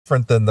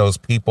different than those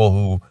people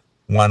who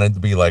wanted to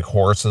be like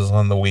horses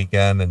on the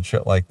weekend and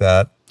shit like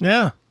that.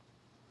 Yeah.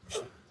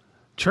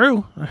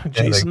 True.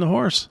 Jason they, the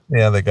horse.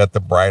 Yeah, they got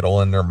the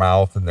bridle in their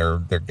mouth and they're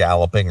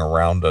galloping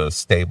around a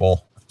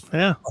stable.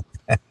 Yeah.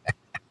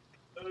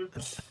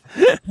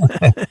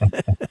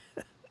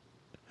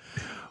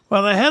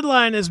 Well, the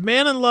headline is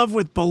 "Man in love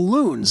with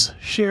balloons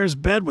shares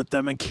bed with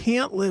them and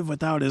can't live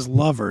without his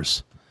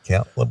lovers."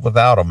 Can't live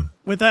without them.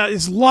 Without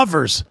his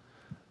lovers.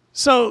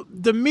 So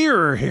the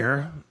Mirror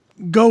here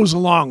goes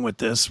along with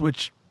this,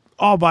 which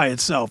all by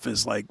itself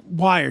is like,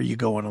 why are you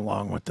going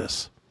along with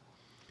this?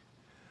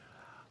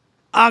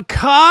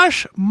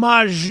 Akash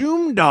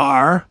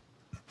Majumdar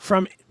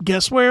from,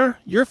 guess where?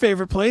 Your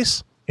favorite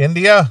place?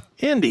 India,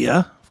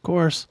 of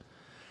course,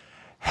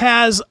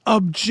 has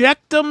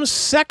objectum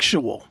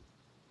sexual,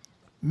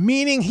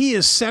 meaning he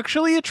is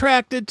sexually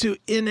attracted to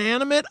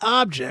inanimate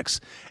objects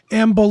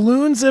and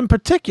balloons in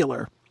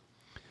particular,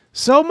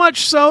 so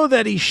much so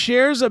that he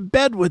shares a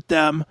bed with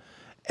them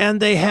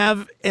and they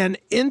have an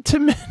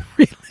intimate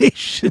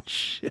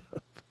relationship.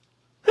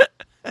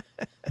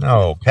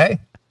 Okay.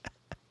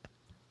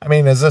 I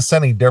mean, is this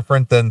any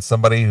different than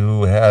somebody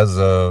who has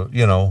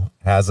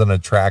has an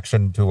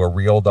attraction to a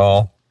real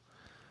doll?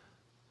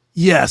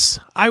 Yes,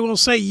 I will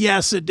say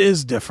yes, it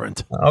is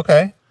different.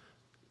 Okay.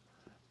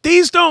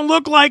 These don't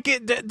look like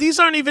it. These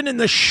aren't even in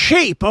the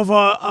shape of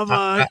a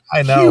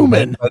I know,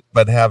 human.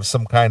 but have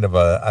some kind of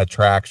a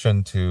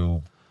attraction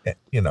to,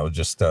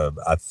 just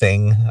a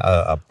thing,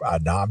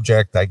 an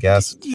object, I guess.